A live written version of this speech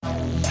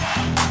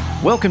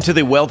Welcome to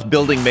the Wealth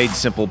Building Made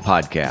Simple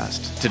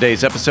podcast.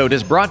 Today's episode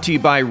is brought to you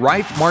by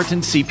Rife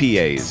Martin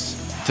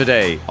CPAs.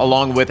 Today,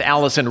 along with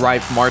Allison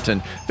Rife Martin,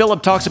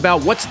 Philip talks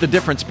about what's the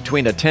difference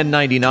between a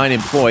 1099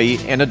 employee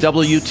and a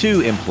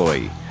W-2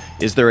 employee.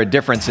 Is there a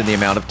difference in the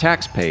amount of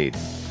tax paid?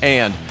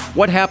 And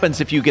what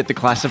happens if you get the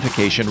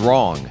classification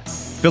wrong?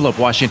 Philip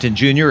Washington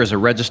Jr. is a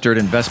registered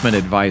investment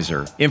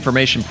advisor.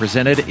 Information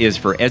presented is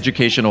for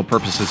educational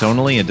purposes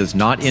only and does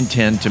not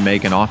intend to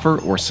make an offer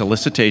or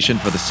solicitation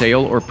for the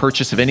sale or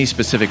purchase of any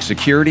specific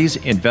securities,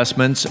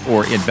 investments,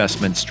 or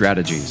investment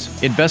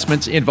strategies.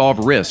 Investments involve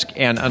risk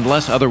and,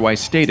 unless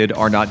otherwise stated,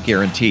 are not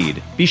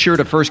guaranteed. Be sure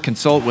to first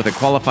consult with a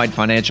qualified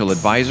financial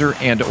advisor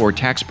and/or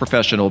tax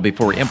professional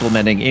before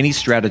implementing any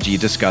strategy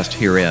discussed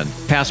herein.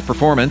 Past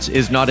performance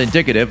is not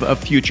indicative of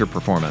future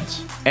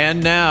performance.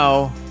 And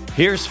now,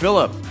 here's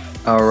Philip.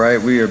 All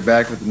right, we are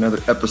back with another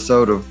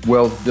episode of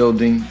Wealth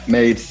Building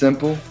Made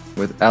Simple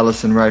with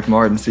Allison Rife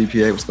Martin,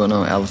 CPA. What's going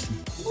on, Allison?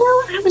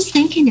 Well, I was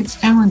thinking it's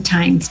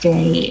Valentine's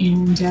Day,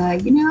 and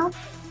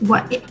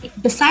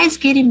besides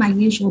getting my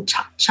usual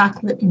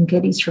chocolate and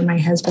goodies for my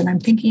husband, I'm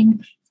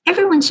thinking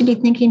everyone should be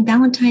thinking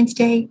Valentine's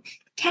Day,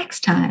 tax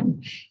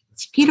time.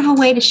 It's a beautiful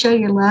way to show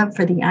your love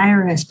for the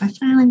IRS by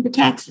filing the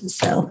taxes.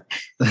 So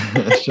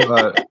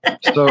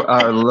show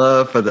our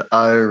love for the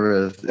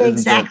IRS.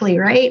 Exactly,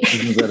 right?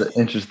 Isn't that an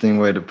interesting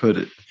way to put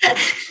it?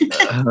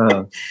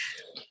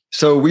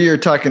 So we are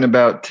talking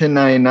about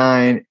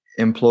 1099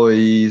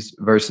 employees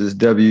versus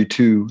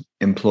W-2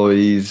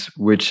 employees,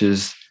 which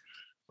is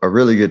a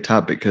really good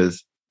topic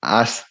because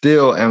I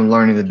still am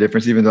learning the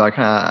difference, even though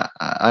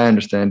I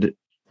understand it.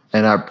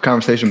 And our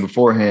conversation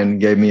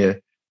beforehand gave me a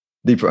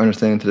deeper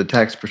understanding to the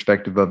tax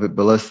perspective of it,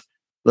 but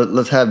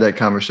let's have that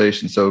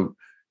conversation. So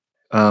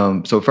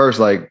first,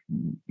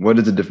 what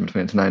is the difference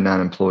between a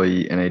 1099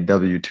 employee and a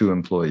W-2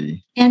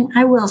 employee? And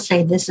I will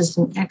say this is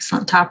an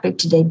excellent topic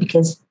today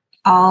because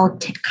all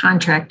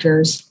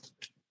contractors,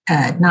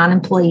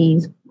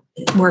 non-employees,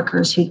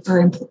 workers who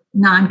are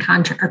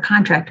non-contract or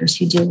contractors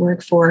who do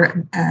work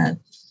for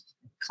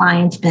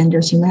clients,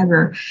 vendors,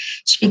 whomever,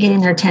 should be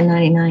getting their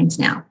 1099s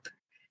now.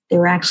 They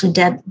were actually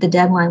the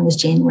deadline was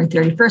January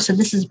 31st. So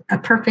this is a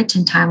perfect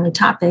and timely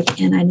topic.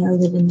 And I know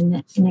that in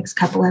the next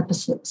couple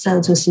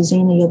episodes with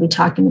Susanna, you'll be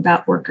talking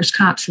about workers'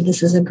 comp. So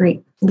this is a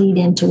great lead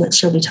into what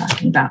she'll be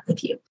talking about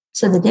with you.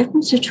 So the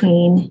difference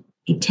between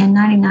a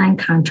 1099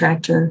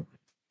 contractor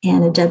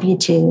and a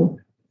W-2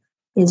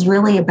 is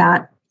really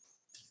about,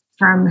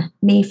 from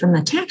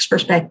a tax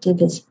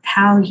perspective, is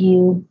how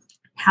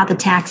the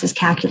tax is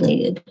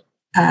calculated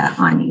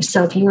on you.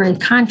 So if you're a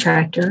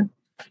contractor,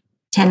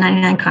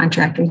 1099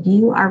 contractor,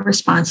 you are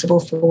responsible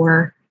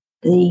for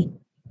the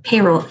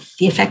payroll,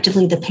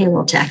 effectively the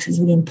payroll taxes,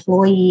 the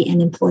employee and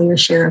employer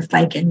share of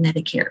FICA and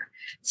Medicare.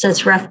 So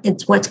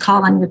it's what's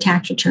called on your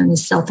tax return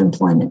is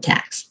self-employment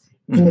tax.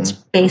 Mm-hmm. And it's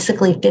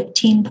basically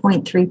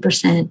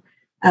 15.3%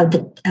 of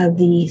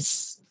the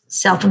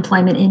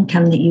self-employment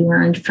income that you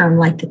earned from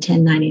the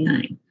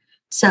 1099.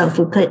 So if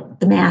we put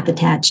the math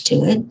attached to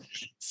it,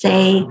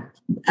 say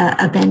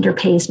a vendor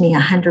pays me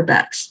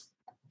 $100.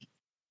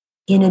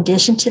 In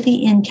addition to the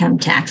income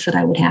tax that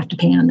I would have to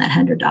pay on that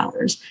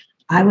 $100,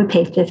 I would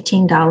pay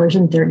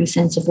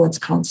 $15.30 of what's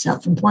called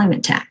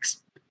self-employment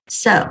tax.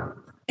 So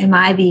am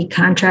I the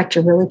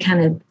contractor really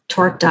kind of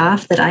torqued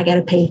off that I got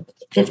to pay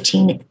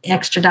 $15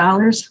 extra?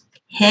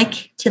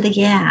 Heck to the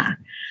yeah.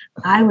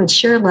 I would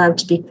sure love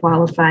to be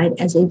qualified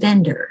as a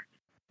vendor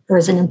or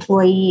as an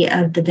employee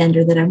of the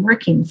vendor that I'm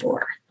working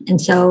for. And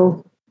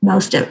so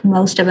most of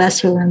us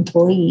who are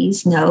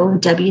employees know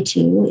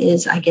W-2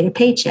 is I get a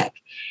paycheck.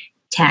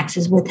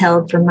 Taxes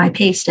withheld from my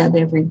pay stub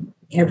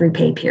every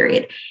pay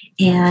period.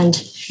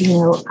 And,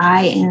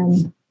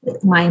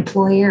 my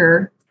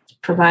employer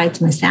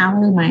provides my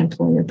salary, my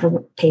employer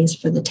pays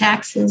for the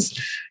taxes.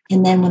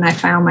 And then when the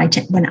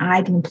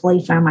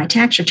employee, file my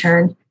tax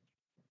return,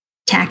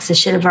 taxes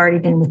should have already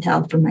been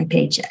withheld from my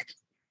paycheck.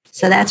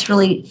 So that's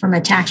really, from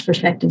a tax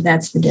perspective,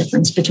 that's the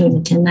difference between the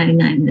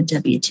 1099 and the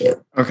W-2.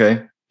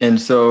 Okay.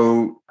 And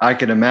so I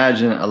could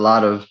imagine a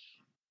lot of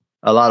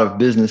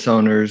business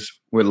owners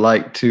would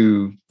like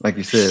to, like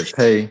you said,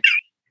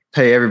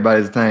 pay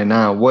everybody's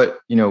 1099.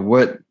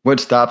 What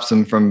stops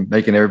them from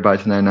making everybody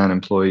 1099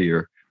 employee,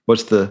 or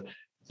what's the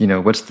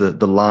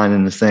line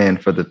in the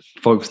sand for the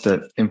folks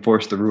that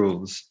enforce the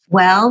rules?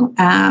 Well,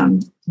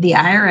 the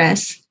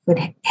IRS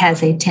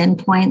has a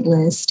 10-point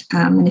list.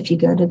 And if you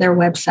go to their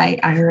website,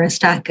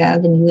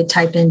 irs.gov, and you would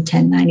type in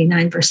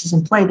 1099 versus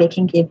employee, they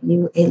can give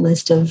you a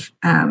list of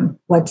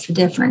what's the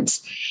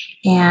difference.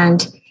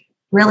 And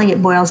really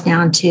it boils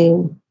down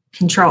to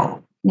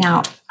control.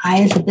 Now,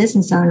 I, as a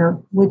business owner,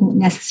 wouldn't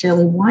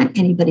necessarily want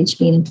anybody to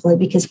be an employee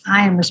because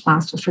I am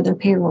responsible for their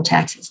payroll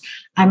taxes.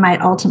 I might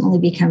ultimately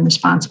become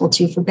responsible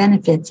too for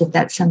benefits if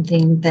that's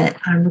something that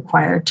I'm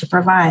required to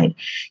provide.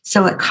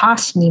 So it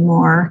costs me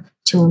more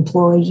to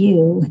employ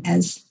you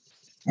as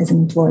an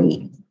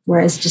employee.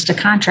 Whereas just a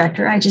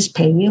contractor, I just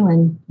pay you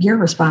and you're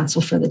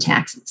responsible for the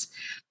taxes.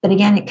 But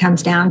again, it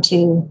comes down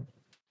to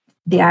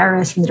the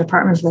IRS and the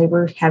Department of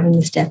Labor having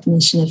this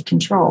definition of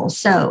control.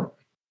 So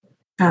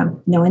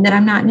knowing that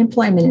I'm not an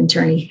employment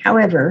attorney.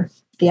 However,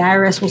 the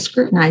IRS will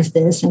scrutinize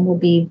this and will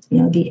be,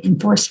 the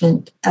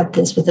enforcement of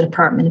this with the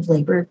Department of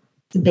Labor.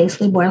 It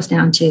basically boils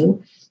down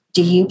to,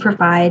 do you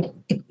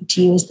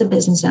as the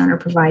business owner,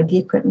 provide the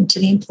equipment to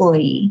the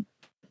employee?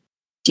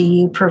 Do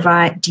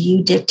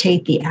you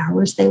dictate the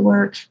hours they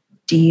work?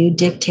 Do you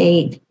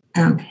dictate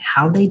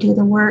how they do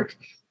the work?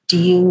 Do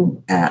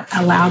you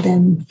allow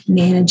them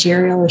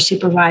managerial or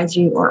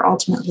supervisory or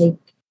ultimately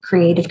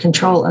creative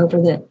control over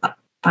the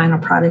final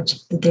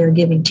product that they're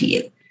giving to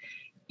you?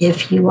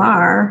 If you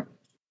are,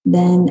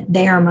 then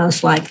they are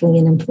most likely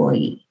an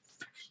employee.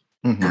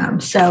 Mm-hmm.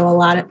 So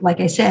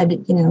like I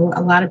said,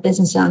 a lot of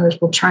business owners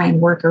will try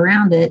and work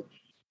around it.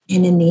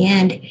 And in the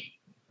end,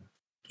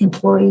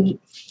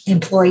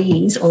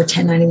 employees or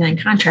 1099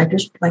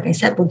 contractors, like I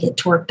said, will get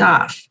torqued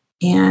off.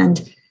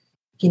 And,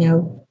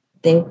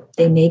 they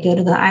may go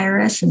to the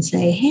IRS and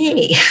say,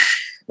 hey,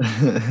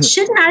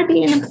 shouldn't I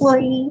be an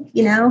employee?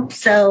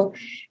 So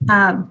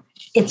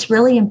it's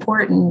really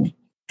important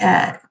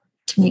to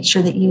make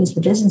sure that you as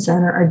the business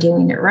owner are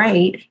doing it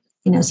right,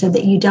 so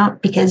that you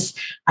don't, because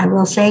I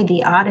will say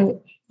the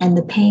audit and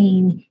the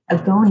pain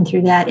of going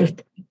through that, if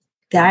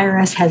the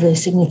IRS has a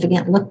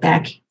significant look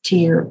back to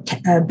your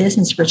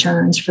business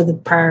returns for the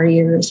prior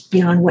years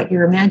beyond what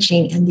you're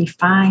imagining, and the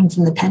fines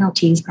and the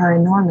penalties are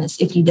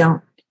enormous if you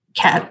don't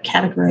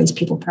categorize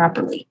people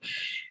properly.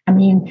 I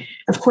mean,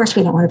 of course,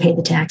 we don't want to pay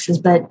the taxes,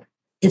 but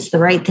it's the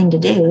right thing to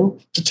do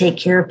to take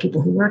care of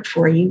people who work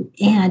for you,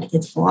 and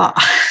it's the law.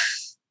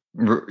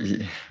 Right.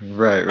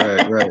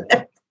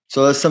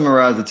 So let's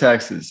summarize the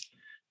taxes.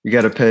 We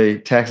got to pay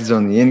taxes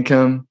on the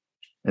income,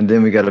 and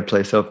then we got to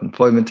pay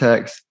self-employment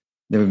tax.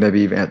 Then we maybe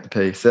even have to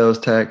pay sales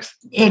tax.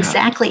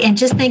 Exactly. And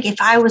just think, if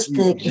I was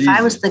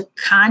the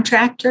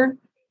contractor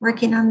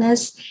working on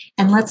this,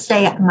 and let's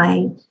say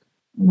my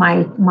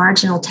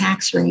marginal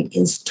tax rate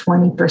is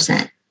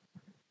 20%.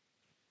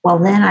 Well,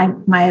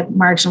 then my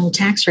marginal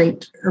tax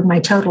rate, or my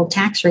total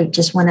tax rate,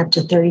 just went up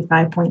to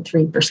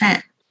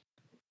 35.3%.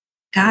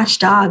 Gosh,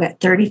 dog, at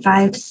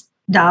 $35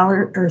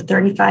 or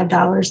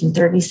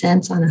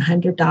 $35.30 on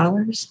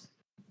 $100.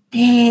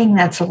 Dang,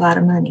 that's a lot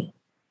of money.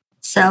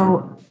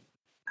 So,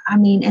 I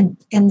mean,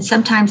 and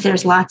sometimes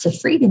there's lots of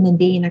freedom in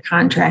being a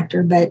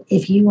contractor, but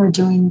if you are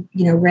doing,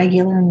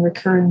 regular and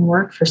recurring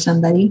work for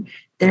somebody,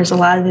 there's a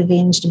lot of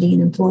advantage to being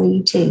an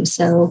employee too.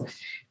 So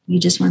you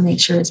just want to make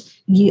sure it's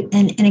you.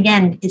 And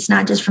again, it's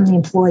not just from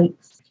the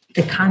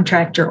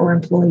contractor or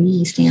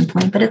employee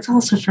standpoint, but it's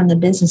also from the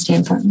business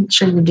standpoint. Make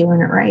sure you're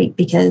doing it right,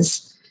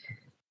 because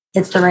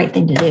it's the right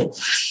thing to do.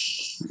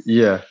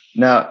 Yeah.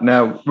 Now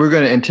we're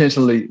going to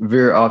intentionally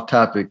veer off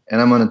topic, and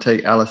I'm going to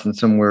take Allison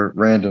somewhere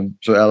random.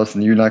 So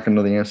Allison, you're not going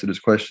to know the answer to this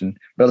question,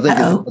 but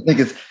I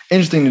think it's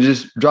interesting to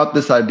just drop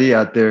this idea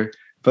out there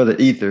for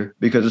the ether,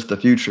 because it's the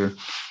future.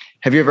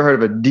 Have you ever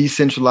heard of a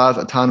decentralized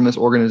autonomous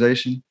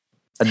organization,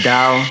 a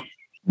DAO?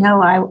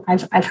 No,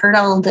 I've heard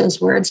all of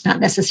those words, not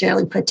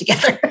necessarily put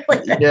together.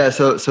 Yeah,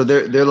 so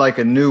they're like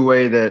a new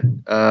way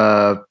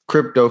that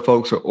crypto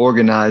folks are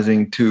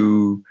organizing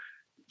to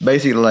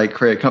basically like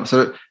create companies.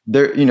 So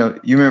they're,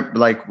 you remember,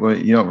 like, well,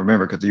 you don't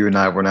remember because you and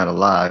I were not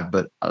alive,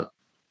 but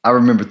I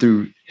remember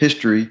through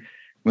history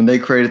when they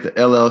created the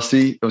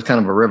LLC, it was kind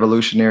of a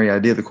revolutionary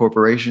idea, the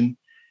corporation.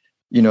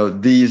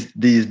 These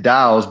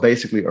DAOs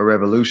basically are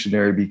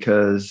revolutionary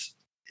because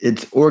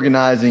it's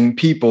organizing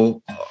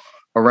people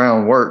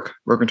around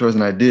working towards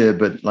an idea,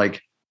 but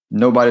like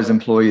nobody's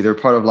employee. They're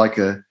part of like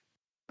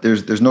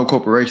there's no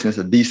corporation. It's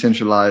a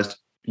decentralized,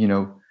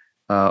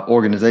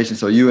 organization.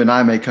 So you and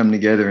I may come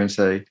together and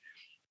say,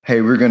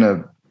 hey, we're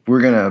gonna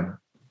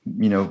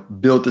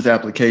build this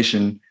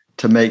application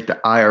to make the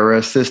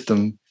IRS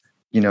system,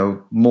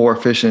 more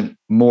efficient,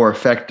 more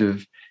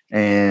effective,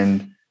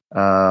 and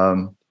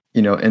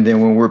and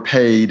then when we're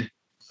paid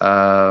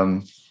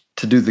to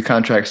do the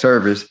contract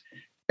service,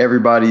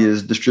 everybody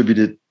is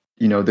distributed,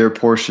 their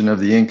portion of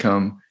the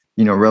income,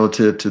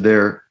 relative to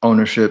their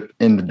ownership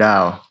in the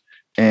DAO.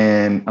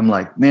 And I'm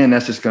like, man,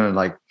 that's just going to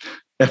like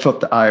F up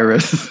the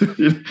IRS.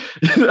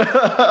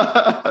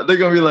 They're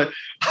going to be like,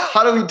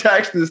 how do we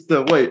tax this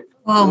stuff? Wait.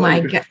 Oh my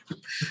God.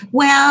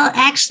 Well,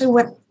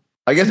 actually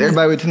I guess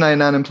everybody with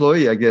 1099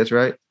 employee, I guess,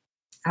 right?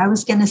 I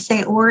was going to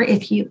say,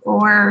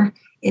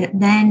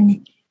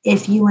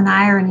 if you and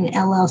I are in an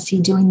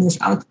LLC doing this,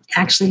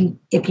 actually,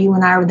 if you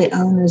and I were the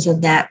owners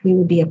of that, we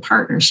would be a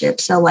partnership.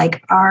 So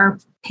like our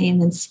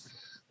payments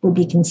would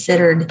be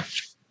considered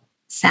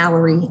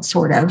salary,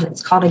 sort of.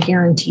 It's called a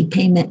guaranteed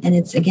payment, and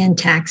it's again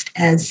taxed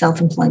as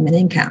self-employment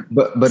income.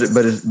 But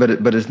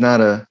it's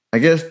not a. I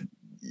guess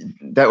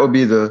that would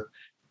be the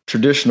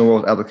traditional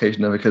world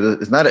application of it,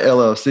 because it's not an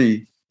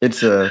LLC.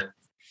 It's a.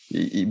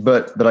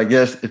 But I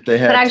guess if they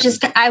had,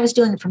 but I was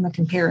doing it from a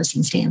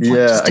comparison standpoint.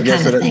 Yeah, I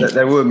guess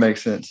that would make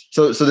sense.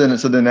 So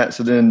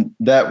then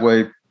that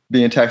way,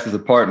 being taxed as a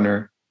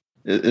partner,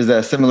 is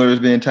that similar as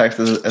being taxed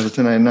as a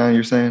 1099?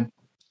 You're saying?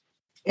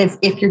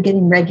 If you're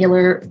getting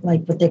regular,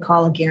 like what they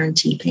call a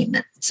guarantee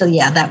payment. So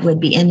yeah, that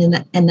would be, and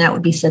that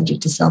would be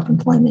subject to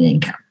self-employment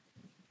income.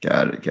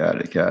 Got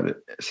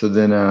it. So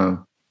then,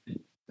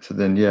 So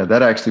then, yeah,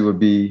 that actually would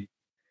be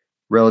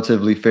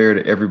relatively fair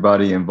to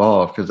everybody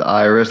involved because the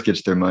IRS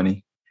gets their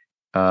money.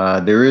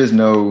 There is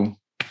no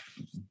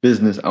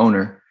business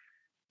owner.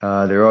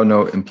 There are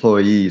no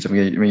employees. I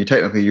mean,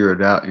 technically you're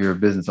a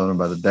business owner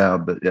by the Dow,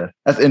 but yeah,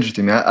 that's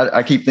interesting, man.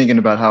 I keep thinking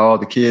about how all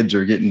the kids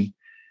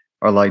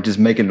are like just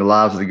making the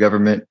lives of the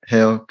government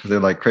hell because they're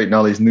like creating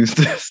all these new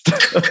stuff.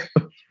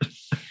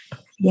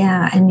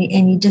 Yeah, and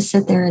you just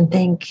sit there and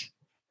think,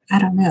 I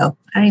don't know.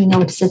 I don't even know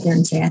what to sit there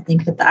and say. I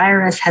think that the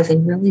IRS has a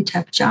really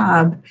tough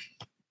job.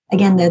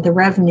 Again, they're the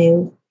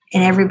revenue,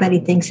 and everybody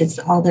thinks it's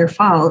all their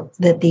fault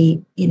that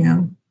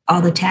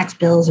all the tax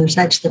bills are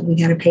such that we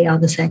got to pay all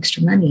this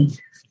extra money.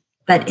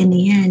 But in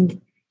the end,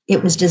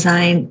 it was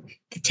designed,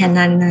 the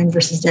 1099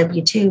 versus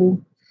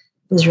W-2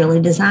 was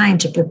really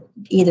designed to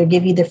either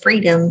give you the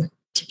freedom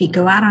to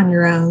go out on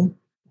your own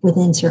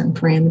within certain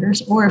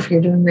parameters, or if you're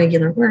doing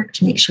regular work,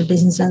 to make sure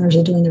business owners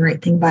are doing the right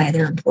thing by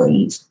their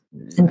employees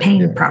and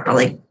paying them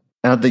properly.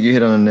 I think you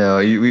hit on the nail.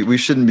 We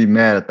shouldn't be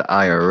mad at the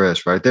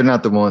IRS, right? They're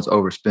not the ones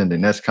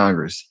overspending. That's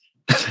Congress.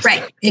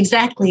 Right,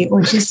 exactly.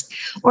 Or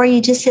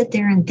you just sit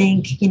there and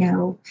think,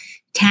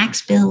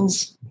 tax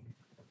bills,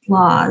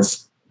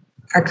 laws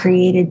are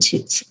created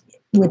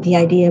with the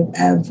idea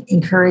of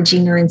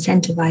encouraging or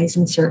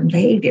incentivizing certain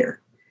behavior.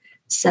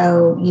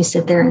 So you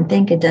sit there and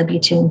think a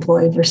W-2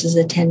 employee versus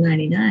a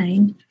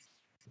 1099,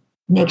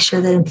 make sure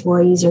that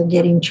employees are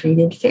getting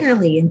treated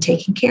fairly and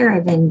taken care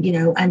of and,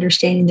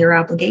 understanding their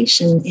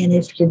obligation. And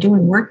if you're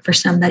doing work for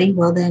somebody,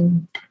 well,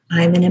 then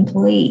I'm an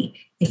employee.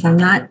 If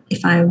I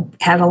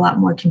have a lot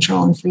more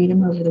control and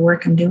freedom over the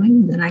work I'm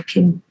doing, then I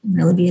can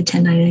really be a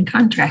 1099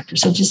 contractor.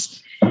 So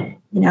just,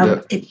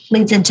 It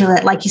leads into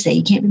it. Like you say,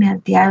 you can't be mad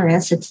at the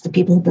IRS. It's the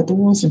people who put the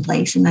rules in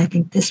place. And I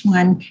think this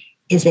one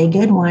is a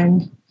good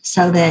one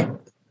so that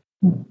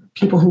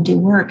people who do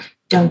work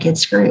don't get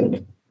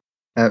screwed.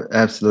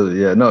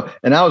 Absolutely. Yeah. No.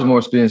 And I was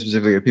more speaking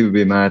specifically of people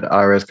being mad at the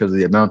IRS because of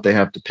the amount they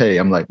have to pay.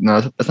 I'm like, no,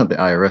 that's not the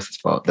IRS's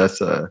fault.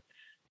 That's, you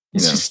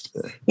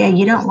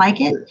don't like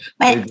it.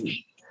 But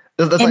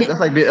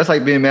that's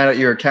like being mad at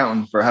your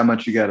accountant for how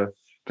much you got to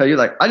pay. You're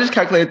like, I just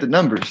calculated the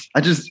numbers.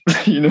 I just,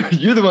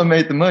 you're the one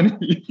made the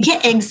money.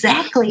 Yeah,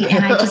 exactly.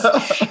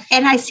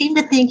 And I seem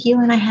to think you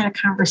and I had a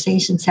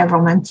conversation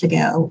several months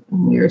ago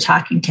when we were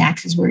talking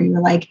taxes where you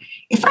were like,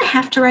 if I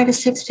have to write a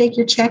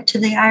 6-figure check to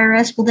the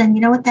IRS, well, then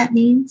you know what that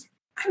means?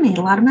 I made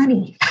a lot of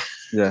money.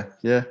 Yeah.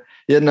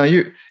 No,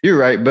 you're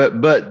right. But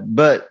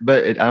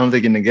I don't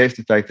think it negates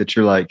the fact that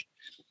you're like,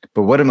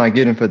 but what am I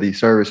getting for these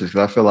services?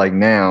 Because I feel like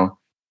now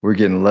we're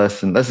getting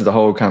less, and this is the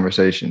whole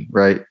conversation,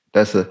 right?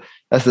 That's maybe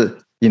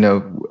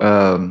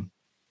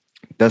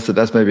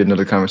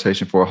another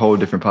conversation for a whole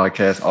different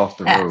podcast off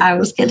the road. I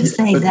was going to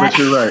say that. But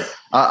you're right.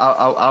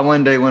 I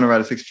one day want to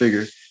write a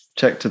 6-figure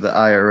check to the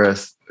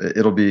IRS.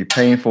 It'll be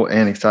painful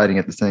and exciting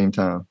at the same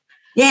time.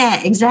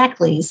 Yeah,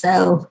 exactly.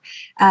 So,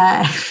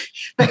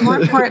 but more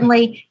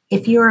importantly,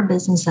 if you're a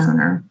business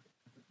owner,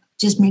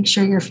 just make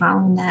sure you're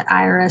following that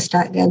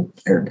IRS.gov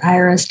or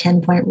IRS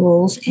 10-point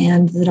rules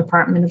and the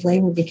Department of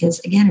Labor, because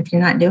again, if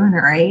you're not doing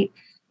it right,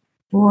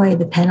 boy,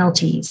 the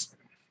penalties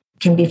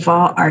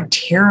are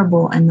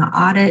terrible, and the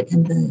audit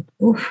and I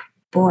don't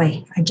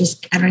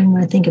even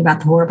want to think about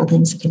the horrible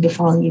things that can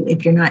befall you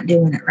if you're not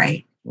doing it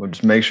right. Well,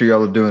 just make sure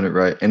y'all are doing it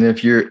right. And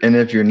if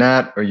you're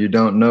not, or you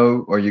don't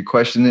know, or you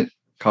question it,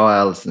 call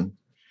Allison.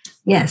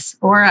 Yes.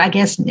 Or I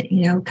guess,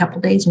 a couple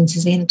of days when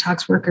Susanna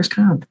talks workers'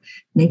 comp,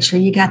 make sure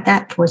you got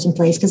that force in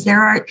place, because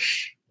there are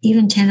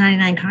even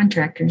 1099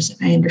 contractors.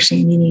 I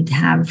understand you need to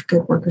have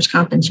good workers'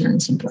 comp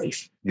insurance in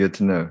place. Good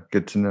to know.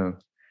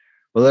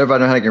 Well, let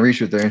everybody know how they can reach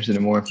you if they're interested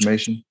in more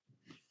information.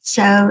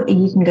 So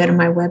you can go to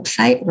my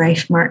website,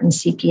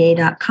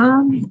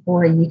 rafemartincpa.com,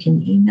 or you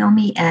can email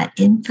me at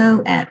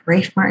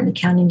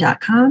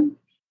info@rafemartinaccounting.com.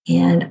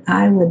 And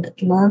I would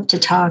love to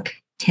talk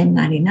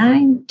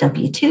 1099,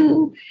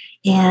 W-2.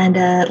 And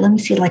let me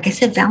see, like I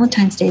said,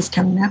 Valentine's Day is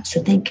coming up.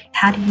 So think,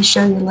 how do you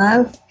show your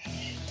love?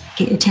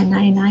 Get your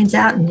 1099s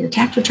out and your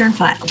tax return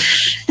filed.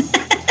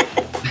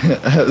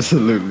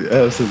 Absolutely.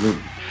 Well,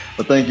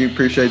 thank you.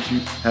 Appreciate you.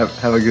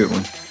 Have a good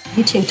one.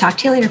 You too. Talk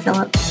to you later,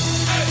 Philip.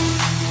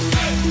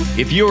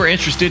 If you are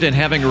interested in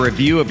having a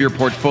review of your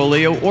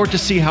portfolio or to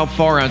see how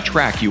far on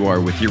track you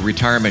are with your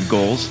retirement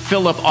goals,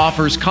 Philip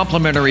offers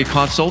complimentary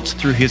consults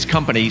through his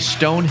company,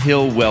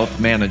 Stonehill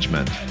Wealth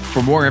Management.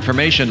 For more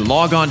information,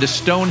 log on to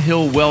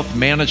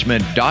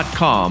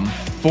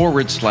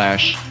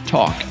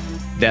stonehillwealthmanagement.com/talk.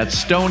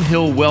 That's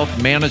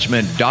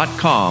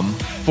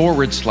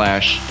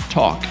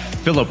stonehillwealthmanagement.com/talk.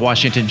 Philip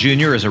Washington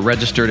Jr. is a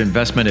registered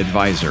investment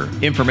advisor.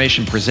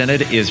 Information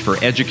presented is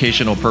for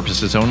educational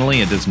purposes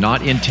only and does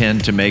not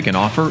intend to make an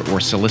offer or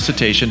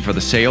solicitation for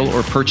the sale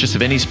or purchase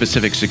of any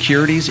specific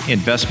securities,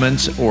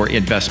 investments, or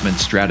investment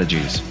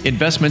strategies.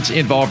 Investments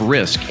involve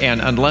risk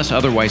and, unless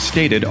otherwise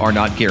stated, are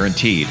not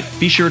guaranteed.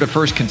 Be sure to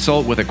first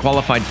consult with a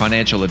qualified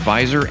financial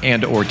advisor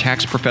and/or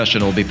tax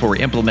professional before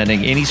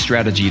implementing any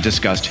strategy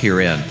discussed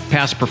herein.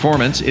 Past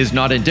performance is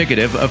not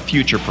indicative of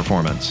future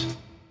performance.